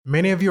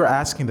Many of you are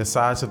asking the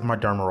size of my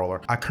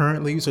dermaroller. I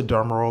currently use a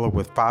dermaroller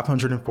with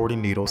 540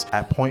 needles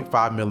at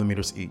 0.5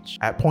 millimeters each.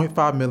 At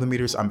 0.5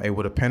 millimeters, I'm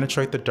able to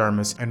penetrate the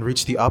dermis and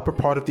reach the upper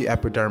part of the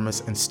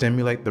epidermis and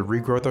stimulate the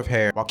regrowth of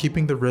hair while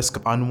keeping the risk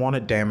of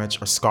unwanted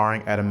damage or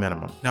scarring at a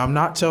minimum. Now, I'm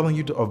not telling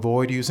you to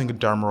avoid using a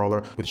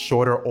dermaroller with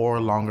shorter or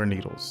longer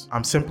needles.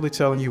 I'm simply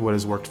telling you what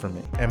has worked for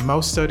me. In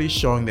most studies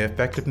showing the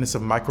effectiveness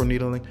of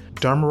microneedling,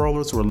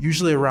 dermarollers were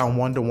usually around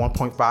 1 to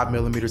 1.5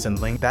 millimeters in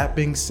length. That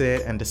being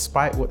said, and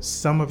despite what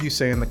some of you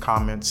say in the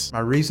comments, my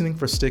reasoning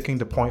for sticking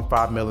to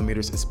 0.5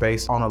 millimeters is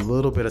based on a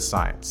little bit of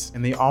science.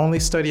 In the only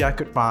study I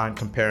could find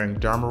comparing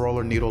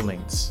dermaroller needle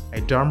lengths,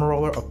 a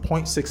dermaroller of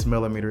 0.6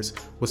 millimeters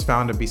was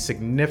found to be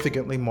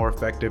significantly more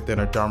effective than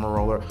a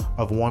dermaroller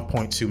of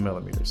 1.2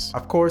 millimeters.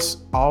 Of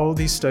course, all of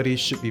these studies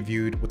should be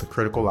viewed with a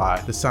critical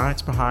eye. The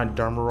science behind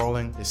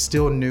dermarolling is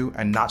still new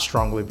and not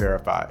strongly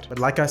verified, but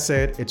like I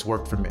said, it's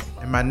worked for me.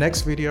 In my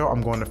next video,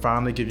 I'm going to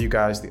finally give you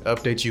guys the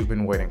updates you've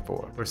been waiting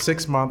for. For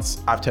 6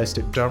 months, I've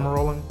tested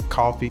dermarolling,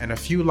 coffee, and a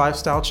few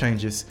lifestyle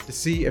changes to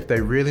see if they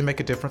really make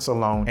a difference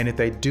alone, and if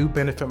they do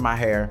benefit my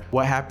hair,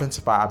 what happens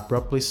if I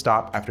abruptly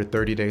stop after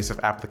 30 days of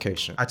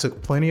application. I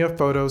took plenty of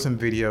photos and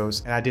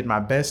videos, and I did my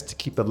best to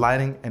keep the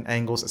lighting and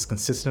angles as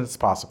consistent as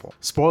possible.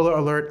 Spoiler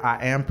alert,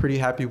 I am pretty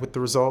happy with the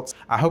results.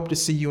 I hope to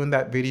see you in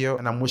that video,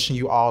 and I'm wishing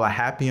you all a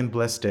happy and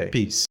blessed day.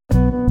 Peace.